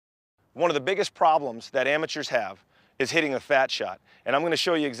one of the biggest problems that amateurs have is hitting a fat shot. And I'm going to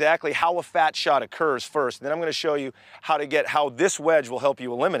show you exactly how a fat shot occurs first. Then I'm going to show you how this wedge will help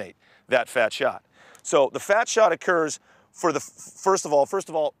you eliminate that fat shot. So the fat shot occurs first of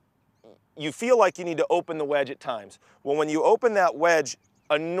all, you feel like you need to open the wedge at times. Well, when you open that wedge,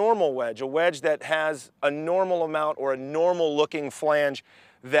 a normal wedge, a wedge that has a normal amount or a normal looking flange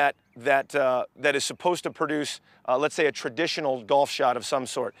that is supposed to produce, let's say, a traditional golf shot of some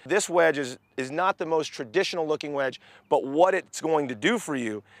sort. This wedge is not the most traditional looking wedge, but what it's going to do for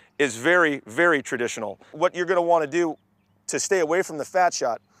you is very, very traditional. What you're going to want to do to stay away from the fat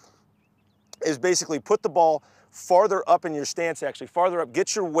shot is basically put the ball farther up in your stance, actually farther up,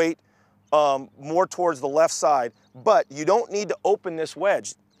 get your weight more towards the left side, but you don't need to open this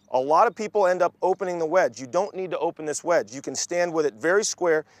wedge. A lot of people end up opening the wedge. You don't need to open this wedge. You can stand with it very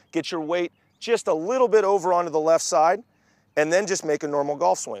square, get your weight just a little bit over onto the left side, and then just make a normal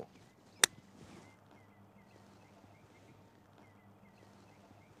golf swing.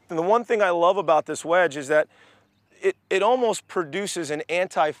 And the one thing I love about this wedge is that it almost produces an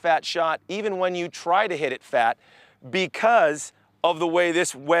anti-fat shot even when you try to hit it fat, because of the way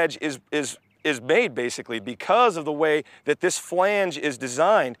this wedge is made, basically. Because of the way that this flange is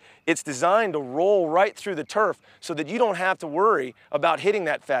designed, it's designed to roll right through the turf so that you don't have to worry about hitting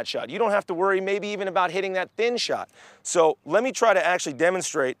that fat shot. You don't have to worry maybe even about hitting that thin shot. So let me try to actually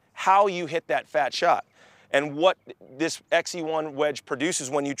demonstrate how you hit that fat shot and what this xE1 wedge produces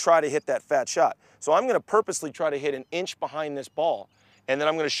when you try to hit that fat shot. So I'm going to purposely try to hit an inch behind this ball, and then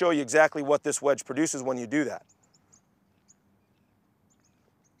I'm going to show you exactly what this wedge produces when you do that.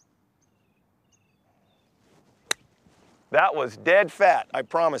 That was dead fat, I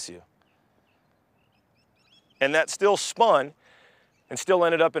promise you. And that still spun and still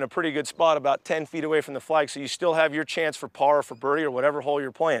ended up in a pretty good spot about 10 feet away from the flag, so you still have your chance for par or for birdie or whatever hole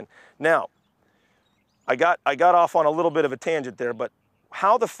you're playing. Now, I got off on a little bit of a tangent there, but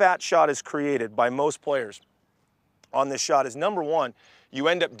how the fat shot is created by most players on this shot is, number one, you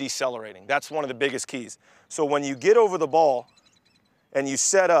end up decelerating. That's one of the biggest keys. So when you get over the ball and you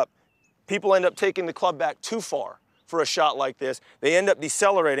set up, people end up taking the club back too far for a shot like this. They end up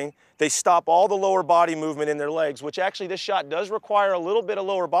decelerating. They stop all the lower body movement in their legs, which actually this shot does require a little bit of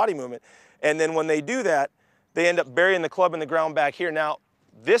lower body movement. And then when they do that, they end up burying the club in the ground back here. Now,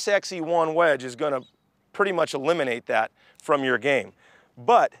 this xE1 wedge is going to pretty much eliminate that from your game.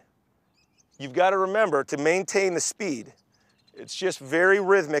 But you've got to remember to maintain the speed. It's just very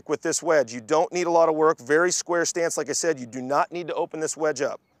rhythmic with this wedge. You don't need a lot of work, very square stance. Like I said, you do not need to open this wedge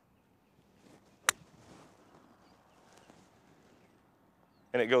up.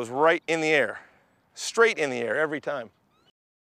 And it goes right in the air, straight in the air every time.